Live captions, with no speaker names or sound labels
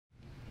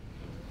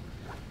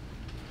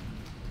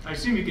I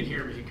assume you can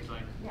hear me because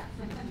I. Yeah.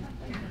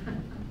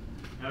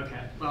 Okay.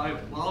 Well,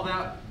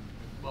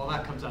 while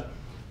that comes up,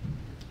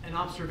 an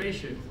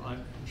observation.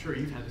 I'm sure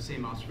you've had the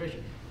same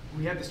observation.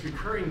 We have this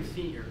recurring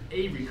theme, or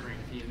a recurring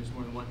theme. There's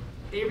more than one.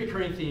 A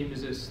recurring theme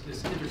is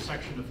this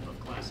intersection of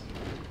class and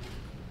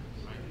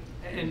light,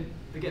 right? And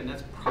again,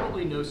 that's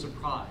probably no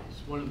surprise.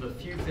 One of the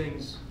few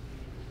things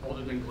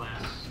older than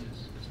glass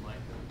is light.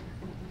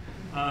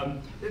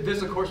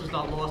 This, of course, was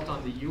not lost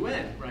on the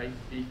UN, right?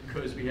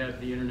 Because we have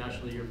the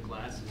International Year of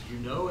Glass, as you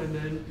know, and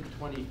then in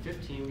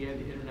 2015 we had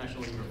the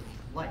International Year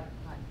of Light,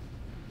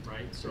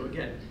 right? So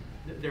again,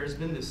 there's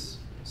been this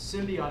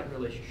symbiotic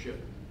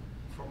relationship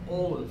for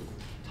all of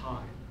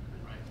time,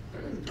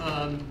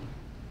 right?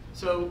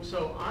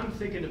 So I'm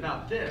thinking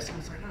about this, and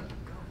it's like, oh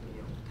God,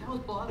 what the hell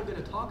is Ballato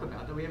going to talk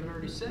about that we haven't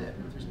already said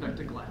with respect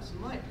to glass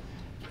and light?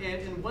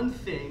 And one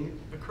thing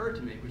occurred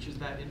to me, which is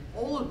that in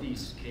all of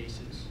these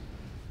cases,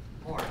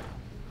 art,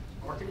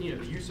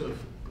 the use of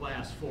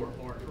glass for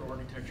art, for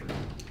architecture,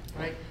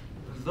 right?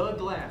 The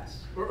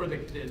glass, or the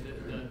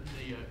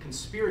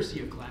conspiracy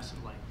of glass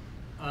and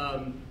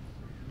light,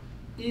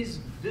 is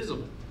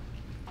visible,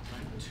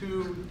 right,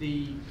 to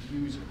the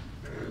user.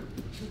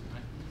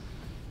 Right?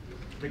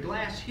 The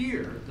glass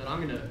here that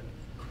I'm going to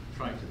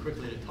try to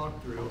quickly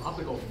talk through,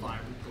 optical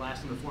fiber,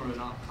 glass in the form of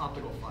an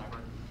optical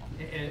fiber,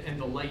 and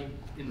the light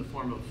in the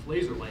form of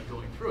laser light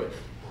going through it.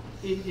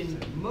 In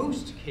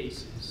most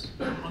cases,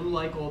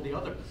 unlike all the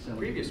other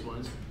previous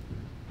ones,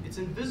 it's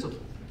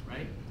invisible,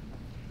 right?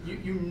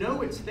 You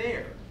know it's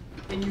there,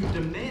 and you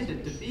demand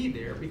it to be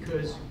there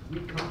because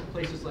you come to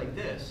places like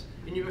this,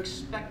 and you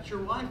expect your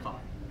Wi-Fi,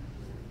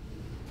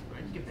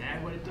 right? You get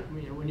mad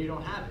when you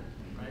don't have it,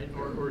 right?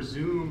 Or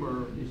Zoom,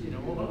 or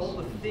all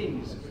the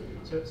things.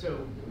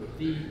 So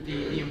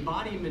the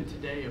embodiment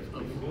today of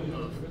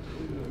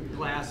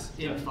glass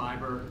in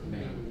fiber,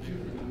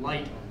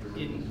 light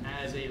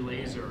as a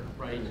laser,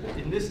 right?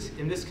 In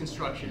this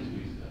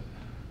construction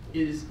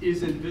is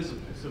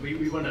invisible. So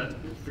we want to,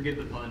 forgive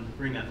the pun,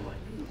 bring that to light.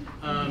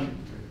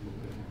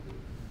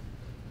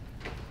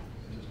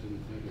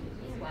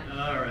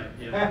 All right,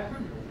 yeah.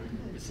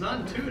 It's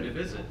not intuitive,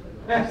 is it?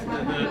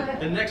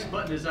 The next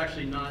button is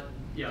actually not,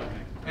 yeah,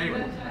 okay.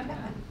 Anyway.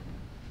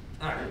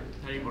 All right,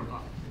 I need more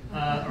coffee.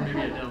 Or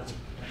maybe I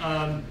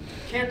don't.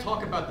 Can't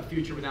talk about the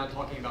future without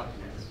talking about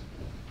the past,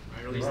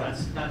 right? Or at least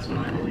that's what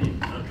I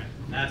believe. Okay,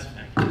 that's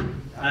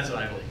what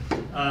I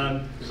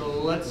believe.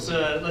 So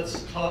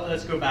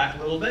let's go back a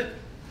little bit.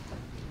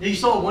 You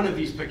saw one of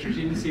these pictures.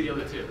 You didn't see the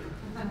other two,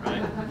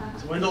 right?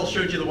 So Wendell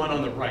showed you the one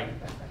on the right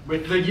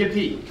with the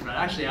yippee, right?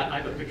 Actually, I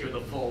have a picture of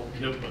the full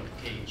notebook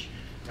page.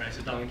 Right,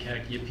 so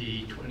Dunkirk,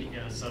 yippee,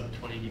 sub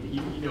 20,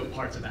 you know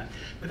parts of that.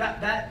 But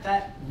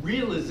that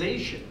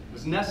realization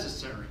was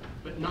necessary,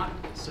 but not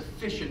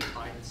sufficient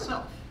by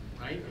itself,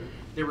 right?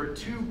 There were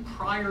two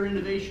prior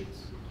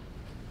innovations.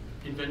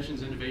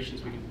 Innovations,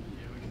 we can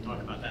talk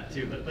about that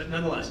too, but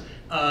nonetheless.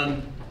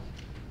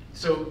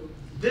 So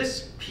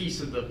this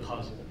piece of the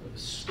puzzle, the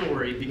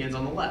story, begins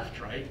on the left,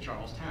 right?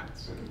 Charles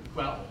Towns.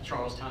 Well,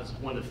 Charles Towns is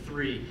one of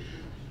three,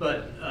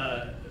 but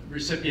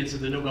recipients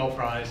of the Nobel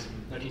Prize in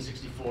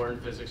 1964 in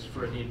physics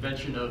for the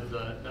invention of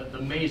the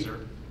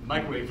maser,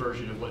 microwave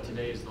version of what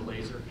today is the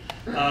laser,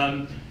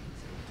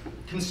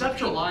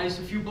 conceptualized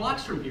a few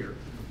blocks from here,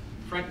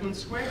 Franklin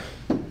Square,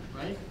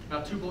 right?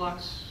 About 2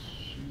 blocks,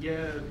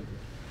 yeah,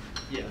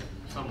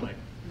 some way,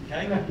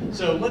 okay?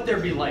 So let there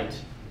be light,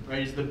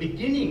 right, is the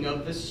beginning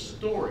of this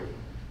story,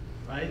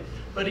 right?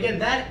 But again,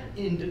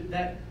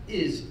 that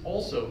is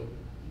also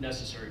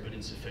necessary but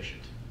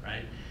insufficient,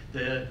 right?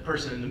 The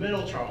person in the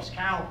middle, Charles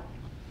Kao,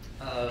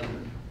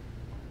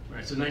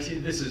 right, so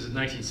this is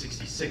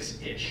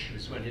 1966-ish,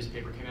 is when his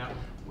paper came out,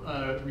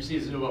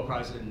 receives the Nobel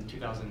Prize in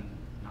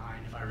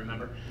 2009, if I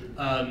remember,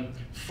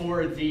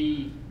 for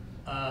the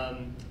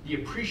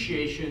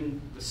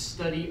appreciation, the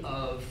study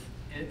of,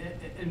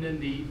 and then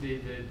the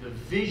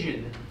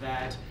vision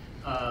that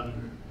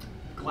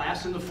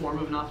glass in the form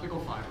of an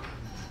optical fiber,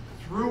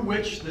 through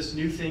which this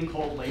new thing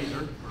called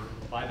laser, or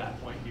by that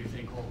point, new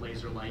thing called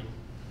laser light,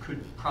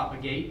 could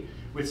propagate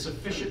with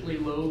sufficiently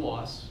low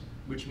loss,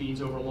 which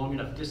means over long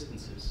enough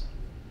distances,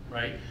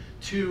 right,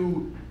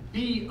 to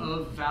be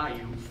of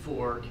value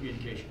for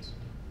communications.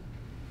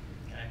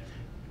 Okay.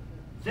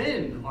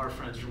 Then our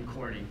friends from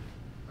Corning,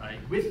 right,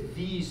 with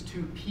these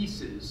two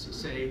pieces,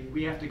 say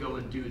we have to go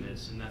and do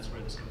this, and that's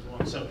where this comes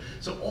along.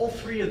 So all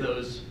three of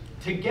those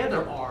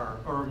together are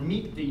or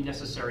meet the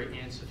necessary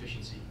and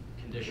sufficiency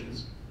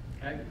conditions.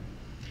 Okay.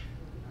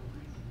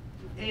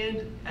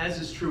 And as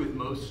is true with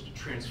most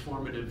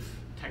transformative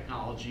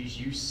technologies,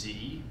 you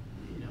see,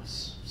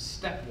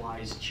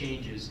 stepwise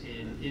changes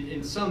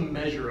in some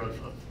measure of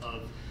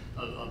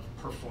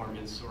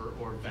performance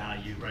or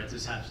value, right?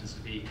 This happens to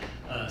be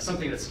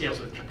something that scales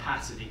with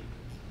capacity,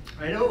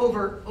 right?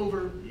 Over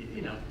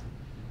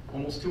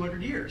almost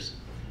 200 years.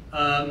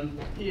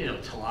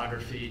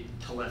 Telegraphy,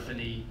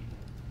 telephony,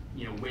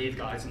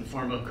 waveguides in the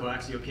form of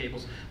coaxial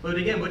cables. But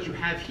again, what you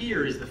have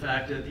here is the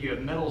fact that you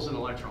have metals and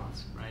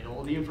electrons, right?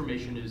 All the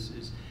information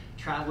is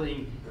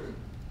traveling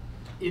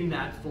in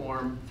that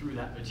form through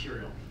that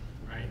material,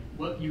 right?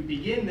 What you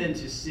begin then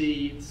to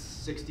see,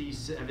 60s,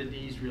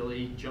 70s,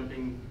 really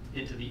jumping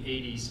into the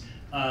 80s,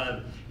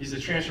 is the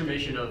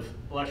transformation of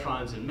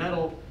electrons in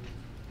metal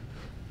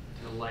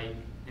to light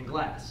and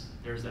glass.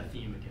 There's that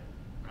theme again,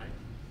 right?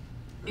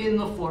 In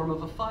the form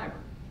of a fiber.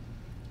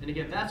 And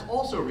again, that's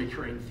also a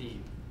recurring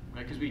theme,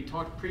 right? Because we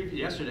talked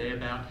yesterday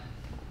about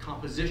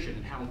composition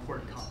and how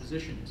important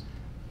composition is.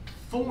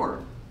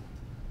 Form,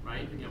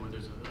 right? You know, when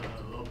there's a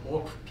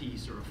bulk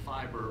piece or a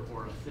fiber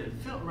or a thin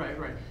film,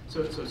 right?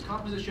 So it's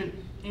composition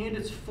and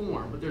it's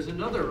form, but there's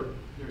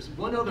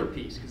one other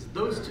piece, because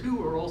those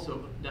two are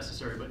also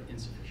necessary but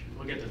insufficient.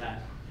 We'll get to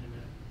that in a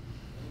minute,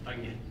 if I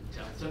can get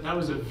to it. So that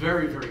was a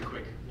very, very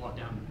quick walk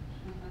down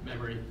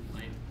memory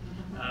lane.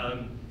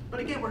 But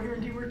again, we're here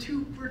in D. We're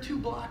two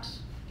blocks.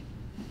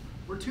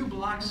 We're 2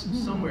 blocks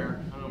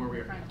somewhere. I don't know where we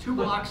are. 2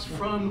 blocks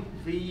from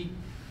the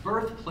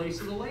birthplace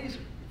of the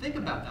laser. Think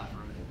about that for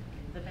a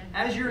minute.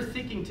 As you're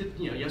thinking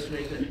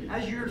yesterday,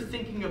 as you're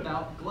thinking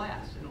about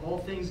glass and all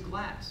things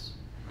glass,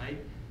 right?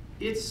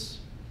 It's,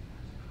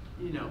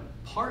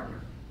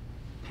 partner,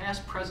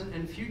 past, present,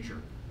 and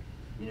future.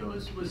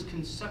 Was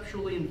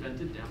conceptually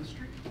invented down the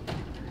street.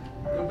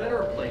 No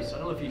better place. I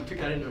don't know if you took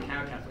that into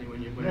account, Kathleen,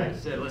 when I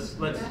said let's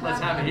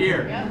have it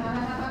here.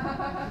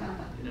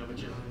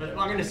 But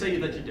I'm going to say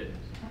that you did.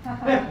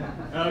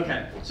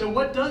 Okay. So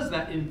what does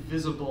that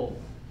invisible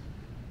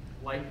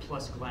light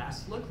plus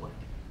glass look like?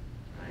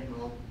 Right?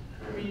 Well,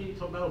 you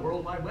talk about a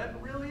World Wide Web.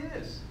 It really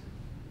is.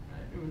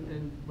 Right?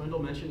 And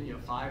Wendell mentioned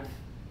 5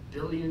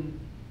 billion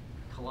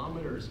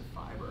kilometers of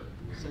fiber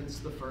since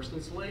the first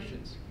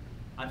installations.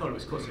 I thought it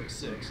was closer to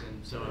 6,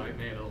 and so I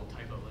may have a little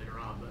typo later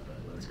on, but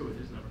let's go with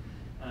his number.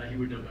 He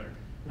would know better.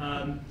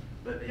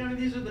 But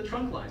these are the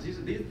trunk lines. These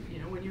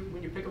when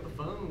you pick up the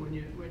phone, when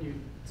you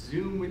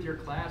Zoom with your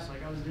class,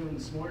 like I was doing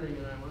this morning,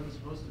 and I wasn't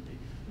supposed to be.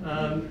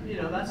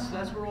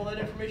 That's where all that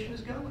information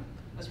is going.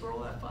 That's where all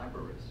that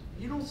fiber is.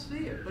 You don't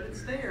see it, but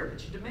it's there.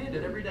 But you demand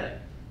it every day.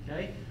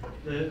 Okay.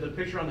 The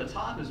picture on the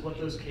top is what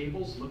those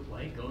cables look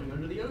like going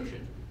under the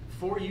ocean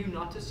for you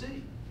not to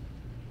see.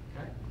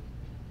 Okay.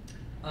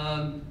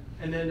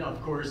 And then,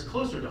 of course,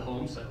 closer to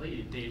home,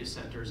 slightly, data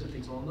centers and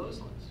things along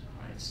those lines.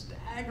 Right?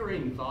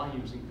 Staggering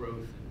volumes and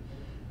growth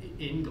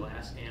in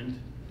glass, and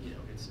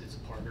it's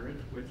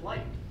partnered with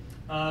light.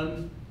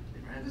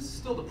 This is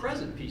still the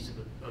present piece of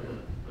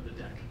the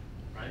deck,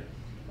 right?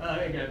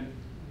 Again,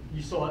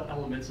 you saw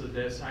elements of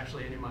this.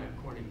 Actually, any of my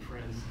Corning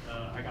friends,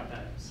 I got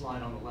that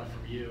slide on the left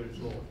from you, and it's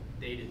a little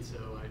dated, so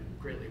I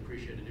greatly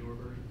appreciate a newer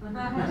version.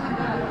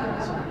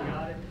 Somebody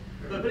got it.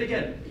 But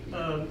again,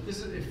 this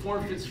is a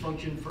form, fits,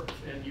 function,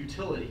 and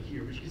utility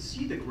here, but you can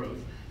see the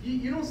growth.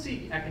 You don't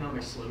see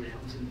economic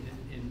slowdowns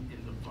in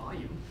the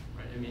volume,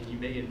 right? I mean, you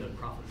may in the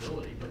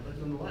profitability, but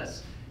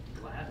nonetheless,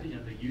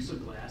 the use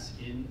of glass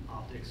in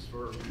optics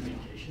for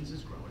communications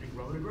is growing and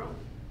growing and growing,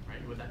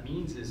 right? What that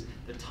means is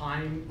the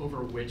time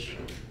over which,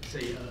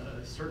 say,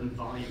 a certain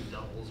volume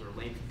doubles or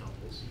length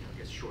doubles,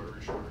 gets shorter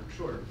and shorter and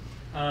shorter.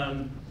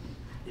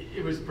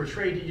 It was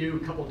portrayed to you a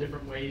couple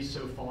different ways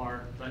so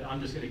far, but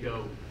I'm just going to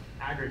go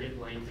aggregate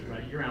length,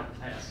 right? You're out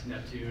past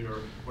Neptune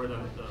or the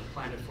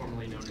planet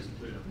formerly known as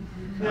Pluto.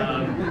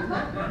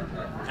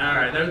 All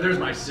right, there's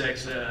my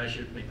 6. I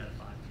should make that a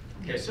 5.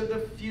 Okay, so the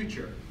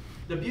future.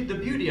 The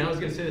beauty, and I was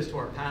going to say this to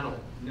our panel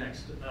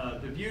next,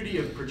 the beauty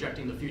of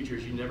projecting the future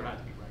is you never have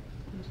to be right.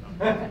 So,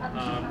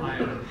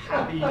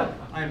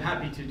 I am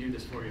happy to do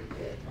this for you.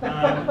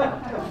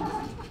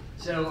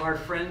 So our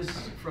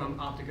friends from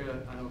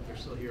Optica, I don't know if they're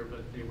still here,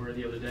 but they were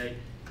the other day.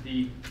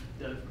 The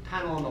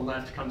panel on the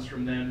left comes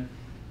from them.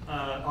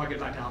 I'll get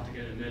back to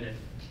Optica in a minute.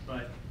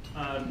 But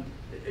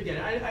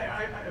again,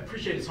 I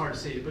appreciate it's hard to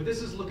say it, but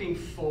this is looking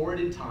forward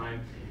in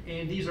time,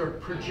 and these are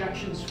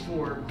projections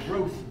for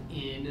growth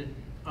in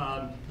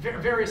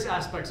various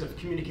aspects of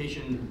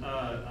communication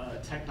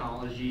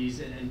technologies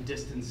and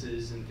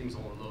distances and things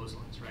along those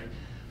lines, right?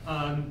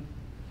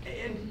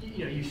 And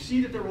you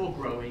see that they're all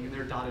growing, and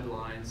they're dotted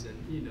lines,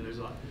 and there's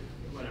a lot,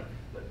 whatever.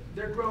 But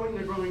they're growing,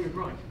 they're growing, they're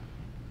growing.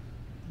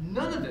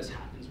 None of this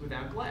happens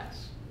without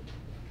glass,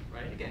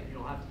 right? Again,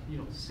 you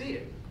don't see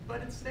it,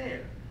 but it's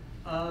there.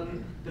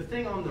 The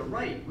thing on the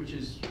right, which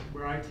is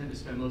where I tend to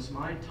spend most of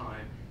my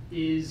time,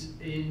 is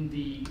in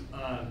the,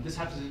 this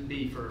happens to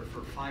be for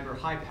fiber,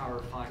 high power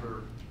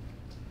fiber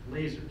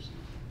lasers.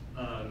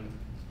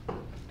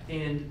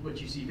 And what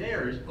you see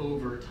there is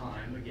over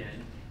time,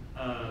 again,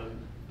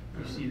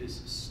 you see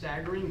this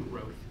staggering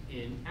growth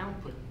in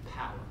output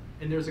power.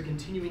 And there's a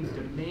continuing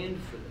demand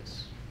for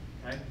this,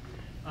 okay?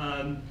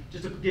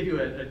 Just to give you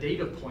a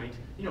data point,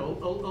 a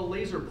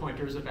laser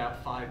pointer is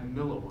about 5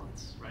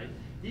 milliwatts, right?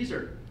 These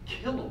are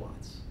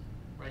kilowatts,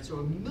 right? So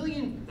a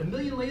million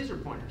laser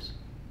pointers,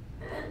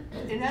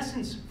 in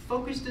essence,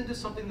 focused into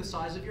something the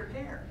size of your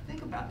hair.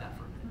 Think about that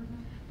for a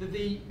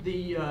minute.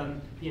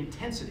 The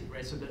intensity,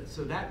 right?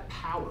 So that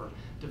power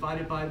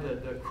divided by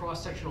the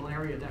cross-sectional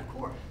area of that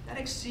core, that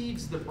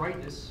exceeds the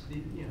brightness,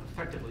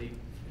 effectively,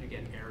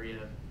 again,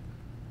 area,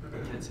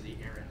 intensity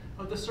area,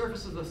 of the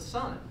surface of the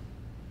sun.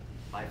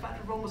 by a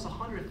factor of almost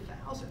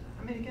 100,000.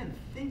 I mean, again,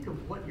 think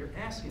of what you're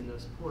asking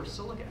those poor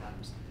silica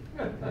atoms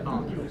to do.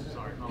 Molecules,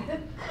 sorry, molecules.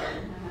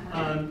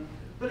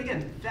 But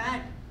again,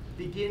 that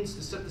begins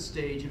to set the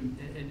stage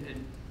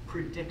and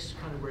predicts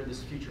kind of where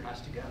this future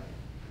has to go.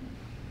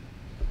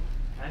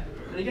 Okay?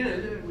 And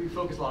again, we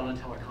focus a lot on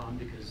telecom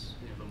because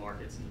the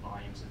markets and the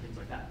volumes and things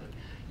like that. But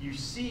you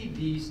see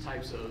these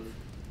types of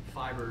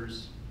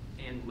fibers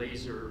and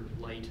laser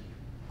light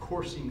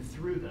coursing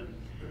through them,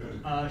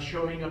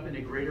 showing up in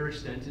a greater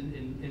extent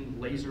in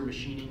laser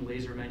machining,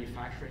 laser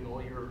manufacturing.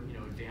 All your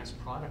advanced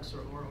products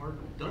are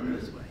done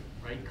this way,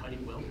 right?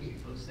 Cutting welding,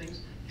 those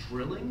things.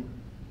 Drilling,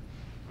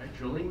 right?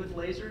 Drilling with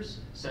lasers,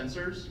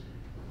 sensors,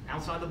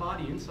 outside the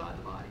body, inside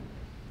the body,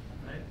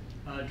 right?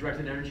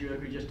 Directed energy,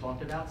 like we just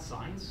talked about,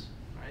 science,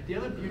 right? The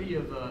other beauty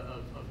of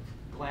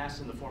glass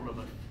in the form of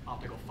an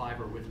optical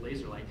fiber with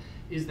laser light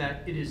is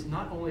that it is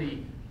not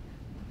only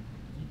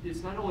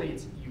its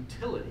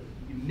utility,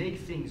 you make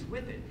things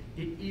with it,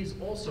 it is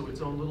also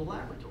its own little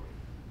laboratory,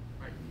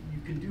 right?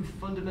 You can do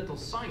fundamental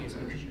science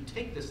because you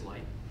take this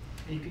light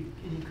and you can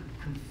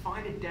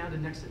confine it down to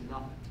next to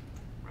nothing,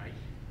 right?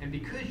 And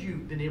because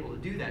you've been able to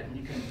do that, and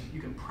you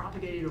can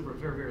propagate it over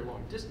very, very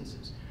long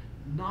distances,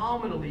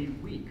 nominally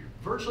weak,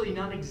 virtually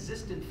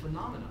non-existent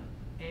phenomena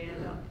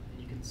add up,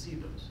 and you can see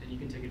those, and you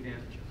can take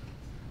advantage of them.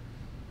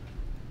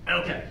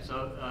 Okay,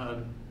 so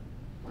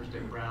where's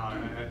Dick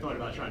Brown? I thought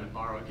about trying to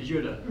borrow it, because you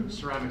had a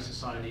Ceramic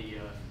Society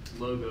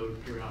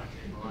logoed periodic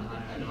table.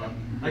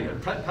 I know.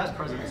 Past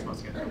presidents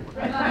must get that one.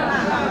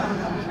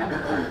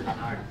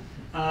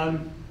 All right.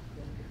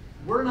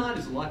 We're not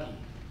as lucky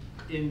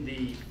in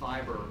the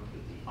fiber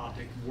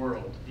optic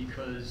world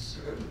because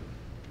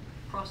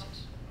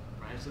process,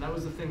 right? So that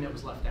was the thing that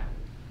was left out,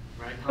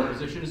 right?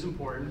 Composition is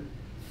important,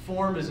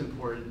 form is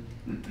important,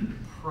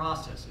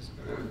 process is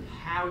important.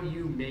 How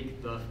you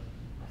make the,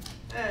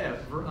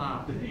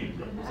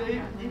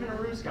 see, even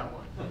Arun's got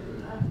one.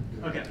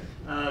 Okay,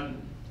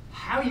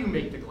 how you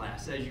make the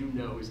glass, as you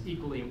know, is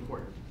equally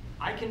important.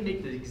 I can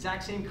make the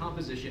exact same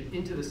composition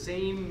into the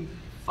same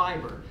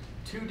fiber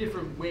 2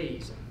 different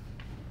ways,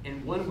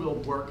 and one will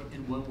work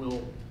and one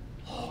will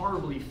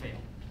horribly fail,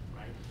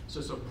 right?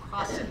 So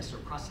process or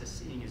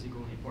processing is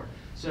equally important.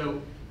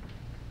 So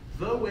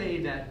the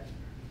way that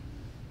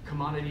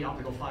commodity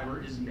optical fiber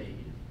is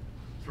made,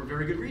 for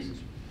very good reasons,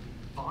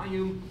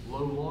 volume,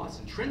 low loss,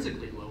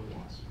 intrinsically low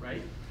loss,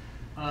 right?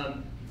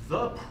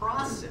 The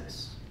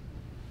process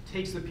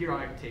takes the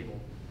periodic table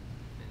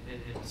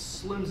and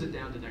slims it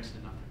down to next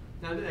to nothing.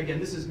 Now, again,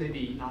 this is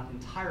maybe not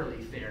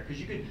entirely fair, because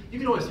you can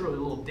always throw a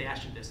little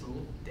dash at this, a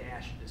little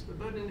dash at this,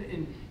 but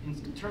in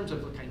terms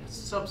of the kind of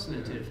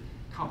substantive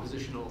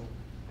compositional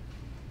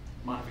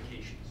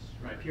modifications,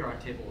 right?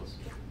 Periodic table is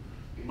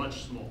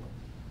much smaller,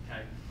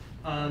 okay?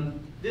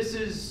 This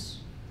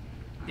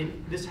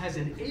has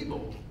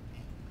enabled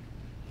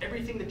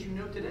everything that you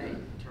know today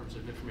in terms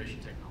of information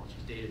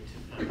technologies, data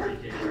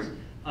communications.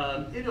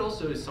 It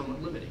also is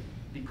somewhat limiting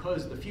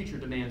because the future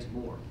demands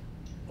more,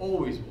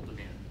 always will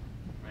demand,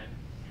 right?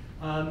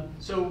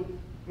 So I'm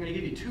going to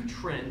give you 2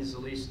 trends,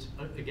 at least,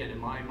 again, in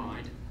my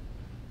mind,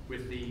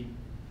 with the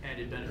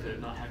added benefit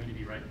of not having to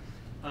be right.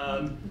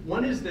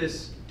 One is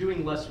this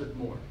doing less with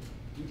more,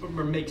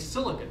 or make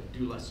silica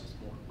do less with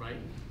more, right?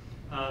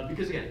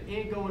 Because again, it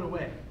ain't going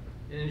away,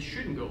 and it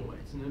shouldn't go away.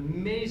 It's an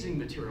amazing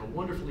material,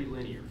 wonderfully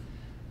linear,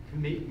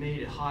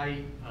 made at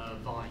high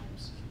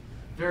volumes,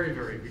 very,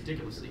 very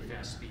ridiculously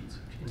fast speeds,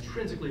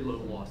 intrinsically low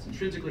loss,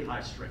 intrinsically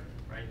high strength,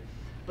 right?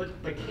 But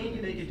can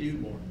you make it do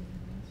more?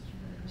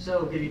 So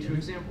I'll give you 2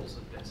 examples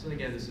of this. And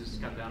again, this is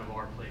kind of out of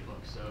our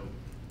playbook, so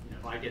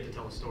if I get to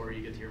tell a story,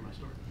 you get to hear my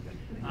story.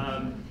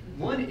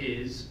 One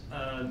is,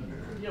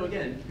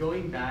 again,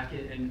 going back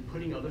and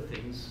putting other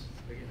things,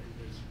 again,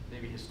 there's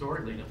maybe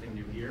historically nothing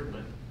new here,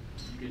 but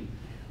you can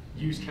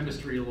use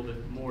chemistry a little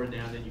bit more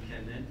now than you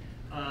can then.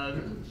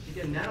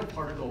 Again,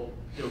 nanoparticle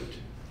doped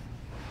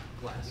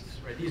glasses,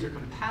 right? These are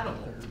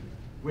compatible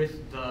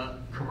with the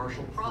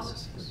commercial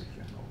processes,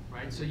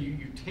 right? So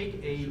you take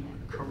a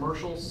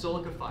commercial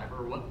silica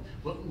fiber, what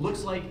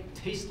looks like,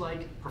 tastes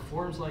like,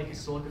 performs like a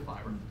silica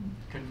fiber,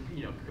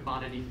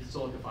 commodity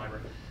silica fiber,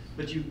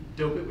 but you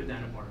dope it with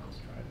nanoparticles.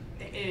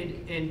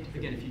 And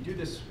again, if you do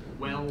this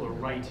well or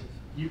right,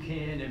 you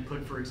can and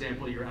put, for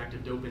example, your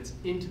active dopants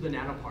into the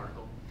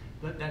nanoparticle.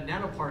 But that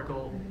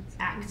nanoparticle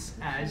acts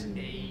as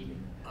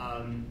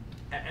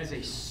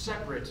a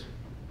separate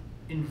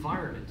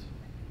environment,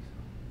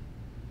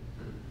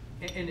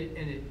 and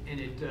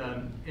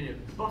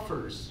it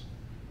buffers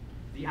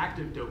the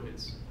active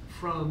dopants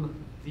from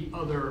the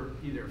other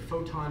either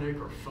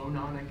photonic or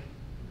phononic,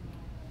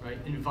 right,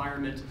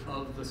 environment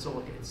of the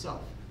silica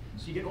itself.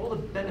 So you get all the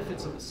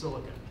benefits of the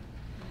silica,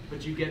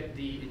 but you get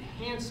the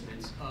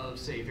enhancements of,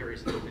 say,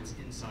 various dopants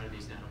inside of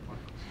these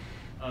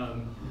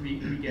nanoparticles. We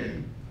get,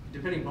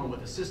 depending upon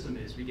what the system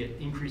is, we get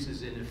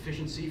increases in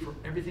efficiency for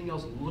everything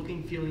else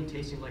looking, feeling,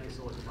 tasting like a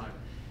silica fiber.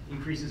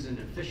 Increases in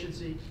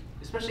efficiency,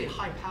 especially at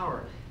high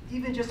power.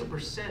 Even just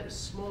a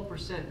small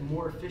percent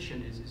more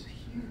efficient is a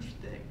huge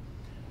thing.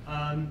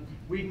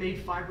 We've made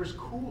fibers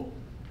cool,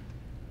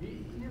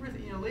 You never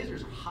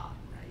lasers are hot,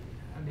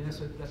 right? I mean, that's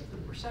the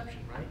perception,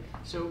 right?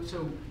 So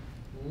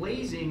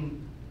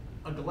lasing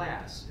a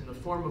glass in the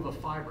form of a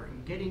fiber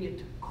and getting it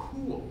to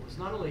cool is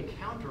not only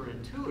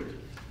counterintuitive,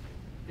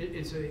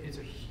 it's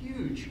a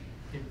huge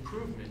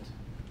improvement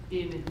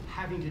in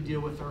having to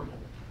deal with thermal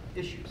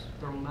issues,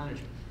 thermal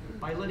management,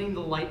 by letting the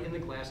light in the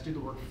glass do the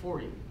work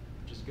for you,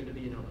 which is going to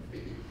be another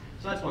thing.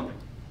 So that's one thing.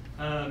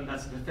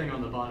 That's the thing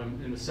on the bottom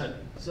in the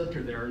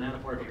center there are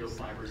nanoparticle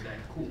fibers that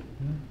cool.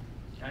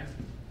 Okay?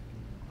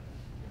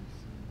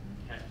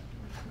 Okay.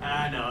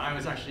 No, I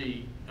was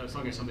talking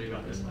to somebody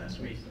about this last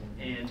week,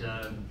 and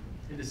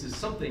this is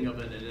something of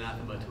an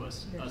anathema to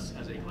us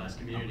as a glass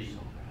community,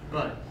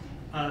 but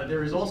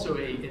there is also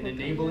an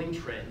enabling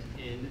trend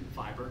in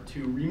fiber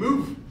to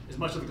remove as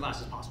much of the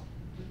glass as possible.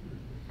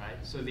 Right?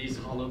 So these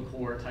hollow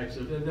core types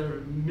of, there are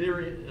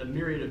a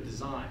myriad of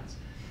designs,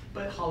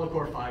 but hollow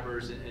core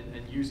fibers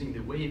and using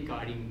the wave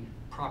guiding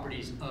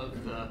properties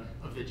of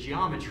the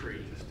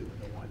geometry,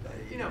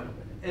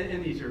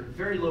 and these are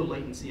very low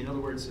latency. In other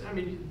words, I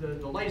mean,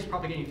 the light is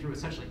propagating through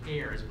essentially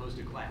air as opposed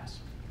to glass,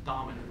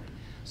 dominantly.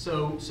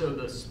 So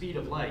the speed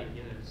of light,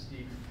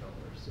 Steve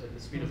Feller said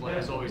the speed of light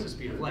is always the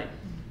speed of light.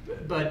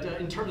 But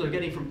in terms of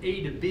getting from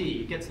A to B,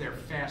 it gets there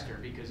faster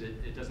because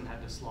it doesn't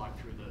have to slog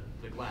through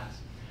the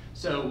glass.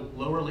 So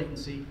lower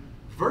latency,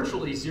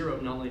 virtually zero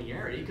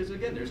nonlinearity, because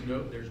again, there's no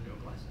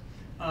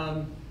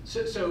glass.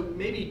 So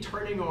maybe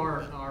turning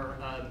our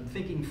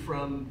thinking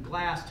from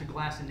glass to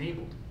glass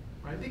enabled,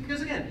 right?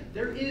 Because again,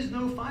 there is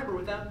no fiber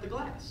without the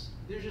glass.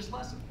 There's just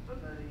less of it.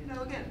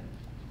 But again,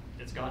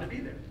 it's got to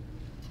be there.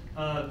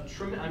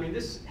 I mean,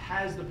 this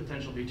has the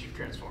potential to be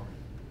transformative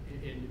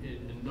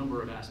in a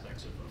number of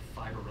aspects of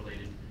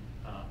fiber-related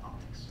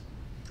optics.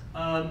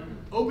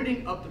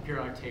 Opening up the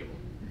periodic table.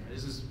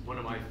 This is one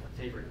of my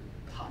favorite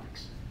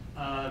topics.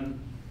 And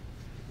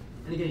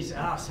again, you say,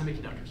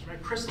 semiconductors,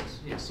 right? Crystals,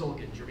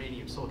 silicon,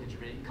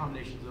 germanium,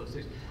 combinations of those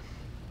things,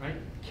 right?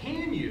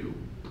 Can you,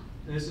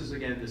 and this is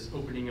again this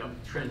opening up,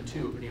 trend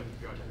 2, opening up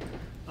the periodic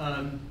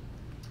table.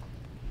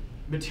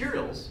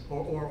 Materials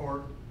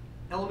or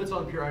elements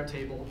on the periodic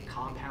table,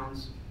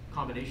 compounds,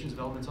 combinations of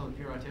elements on the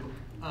periodic table,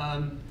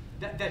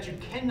 that you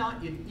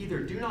cannot, either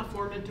do not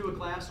form into a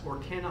glass or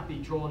cannot be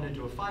drawn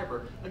into a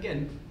fiber.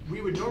 Again,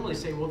 we would normally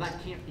say, well,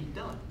 that can't be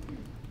done.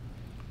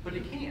 But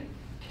it can.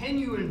 Can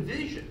you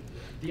envision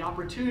the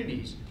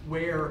opportunities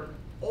where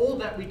all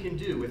that we can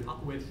do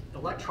with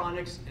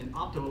electronics and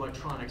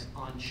optoelectronics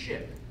on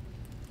chip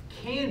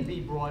can be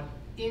brought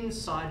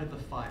inside of the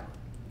fiber,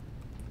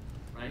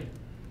 right?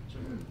 So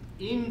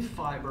in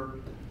fiber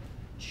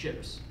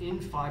chips, in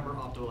fiber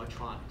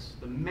optoelectronics,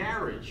 the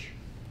marriage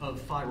of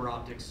fiber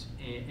optics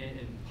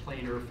and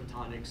planar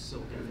photonics,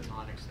 silicon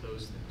photonics,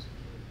 those things.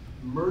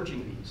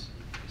 Merging these.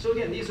 So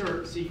again, these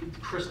are,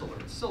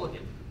 crystalline,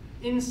 silicon,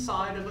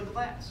 inside of a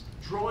glass,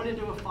 drawn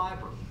into a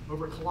fiber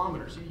over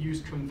kilometers. You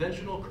use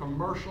conventional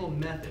commercial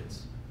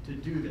methods to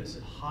do this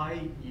at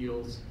high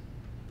yields,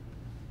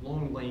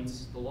 long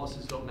lengths. The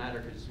losses don't matter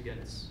because, again,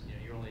 it's,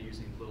 you're only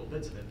using little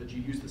bits of it, but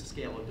you use the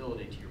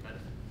scalability to your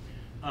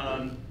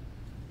benefit.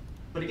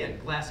 But again,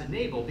 glass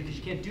enabled, because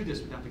you can't do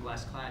this without the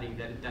glass cladding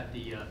that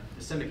the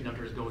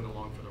semiconductor is going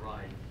along for the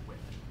ride with.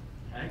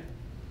 Okay?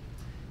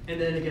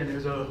 And then again,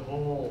 there's a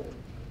whole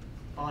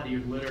body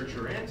of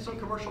literature and some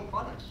commercial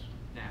products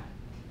now,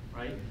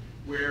 right?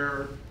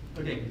 Where,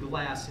 again,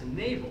 glass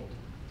enabled,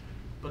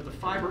 but the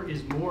fiber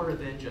is more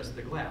than just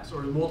the glass,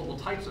 or multiple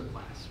types of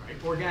glass, right?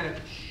 Organic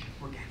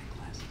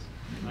glasses,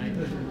 right?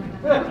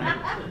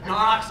 Right?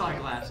 Non-oxide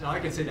glass. Now I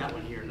can say that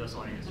one here in this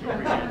audience. You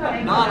appreciate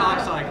it.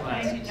 Non-oxide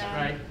glasses,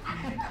 right?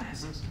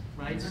 Glasses,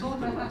 right?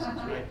 Silicon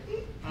glasses, right?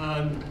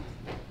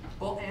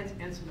 Well,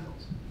 and some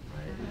metals,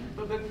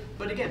 right?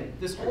 But again,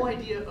 this whole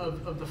idea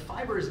of the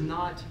fiber is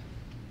not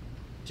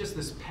just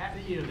this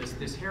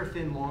this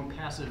hair-thin, long,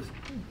 passive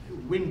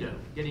window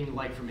getting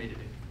light from A to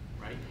B,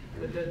 right?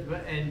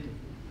 And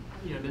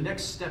the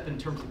next step in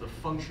terms of the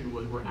function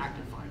were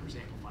active fibers,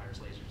 amplifiers,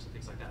 lasers, and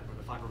things like that, where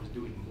the fiber was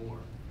doing more.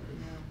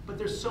 But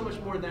there's so much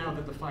more now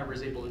that the fiber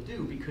is able to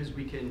do because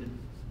we can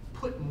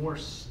put more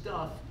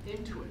stuff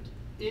into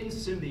it in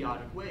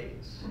symbiotic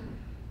ways,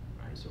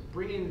 right? So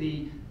bringing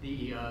the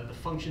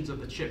functions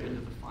of the chip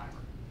into the fiber,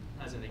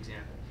 as an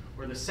example,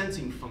 or the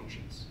sensing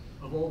functions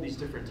of all these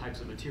different types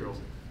of materials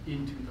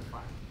into the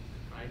fiber,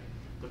 right?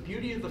 The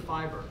beauty of the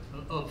fiber,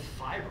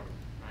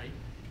 right?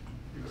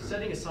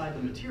 Setting aside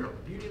the material,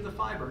 the beauty of the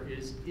fiber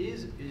is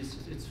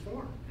its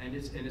form and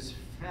its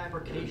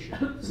fabrication,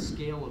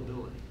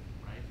 scalability,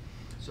 right?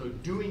 So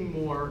doing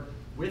more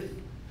with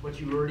what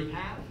you already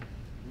have,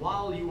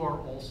 while you are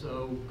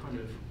also kind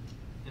of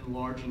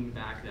enlarging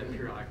back that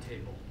periodic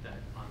table that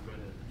I'm going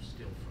to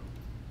steal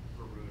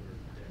from Varun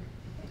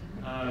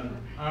or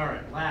Dick. All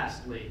right,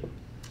 lastly,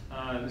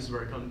 this is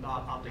where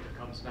optica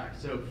comes back.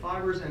 So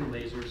fibers and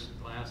lasers,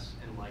 glass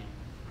and light,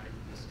 right?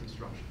 This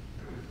construction.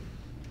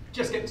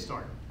 Just getting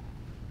started,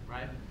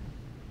 right?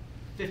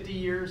 50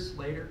 years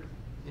later,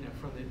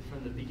 from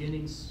the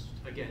beginnings,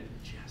 again,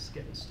 just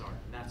getting started.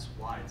 That's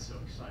why it's so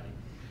exciting.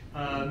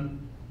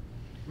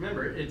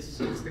 remember, it's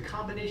the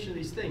combination of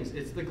these things.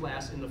 It's the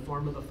glass in the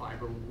form of the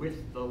fiber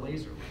with the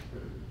laser,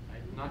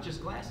 right? Not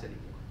just glass anymore.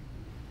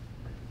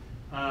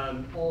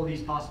 All of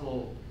these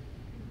possible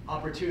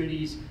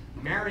opportunities,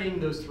 marrying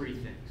those three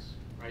things,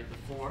 right? The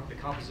form, the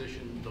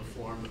composition, the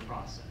form, the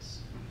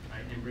process,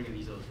 right? And bringing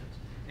these other things.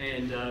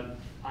 And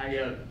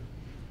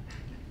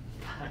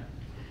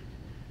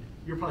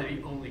you're probably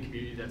the only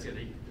community that's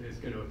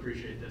going to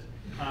appreciate this.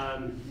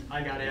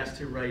 I got asked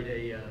to write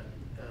a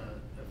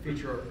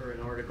feature or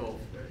an article,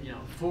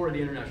 for the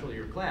International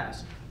Year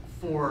Class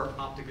for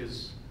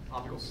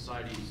Optical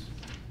Society's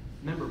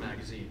member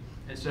magazine.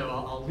 And so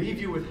I'll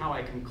leave you with how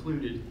I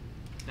concluded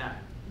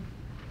that,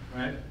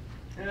 right?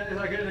 And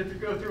I got to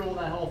go through all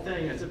that whole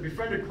thing. I said,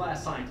 befriend a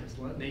class scientist.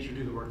 Let nature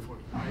do the work for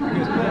you.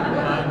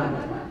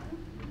 Right?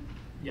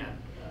 Because,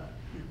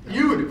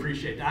 you would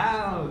appreciate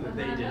that. Oh,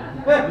 they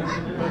did.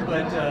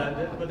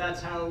 But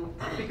that's how,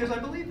 because I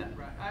believe that,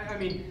 right? I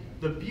mean,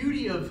 the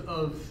beauty of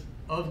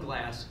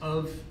glass,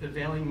 of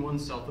availing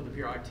oneself of the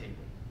periodic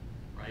table,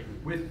 right?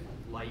 With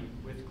light,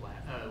 with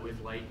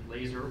light,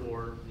 laser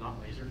or not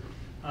laser,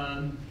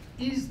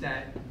 is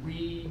that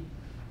we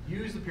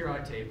use the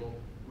periodic table.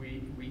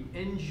 We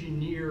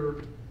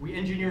engineer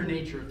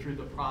nature through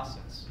the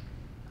process,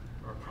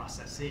 or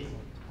processing,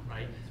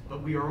 right?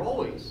 But we are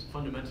always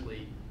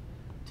fundamentally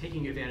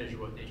taking advantage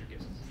of what nature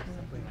gives us.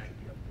 Right?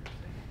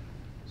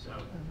 So,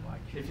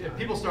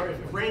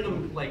 if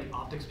random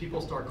optics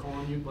people start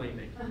calling you, blame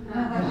me. All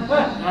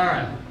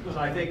right. So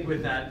I think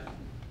with that,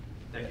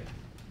 thank you.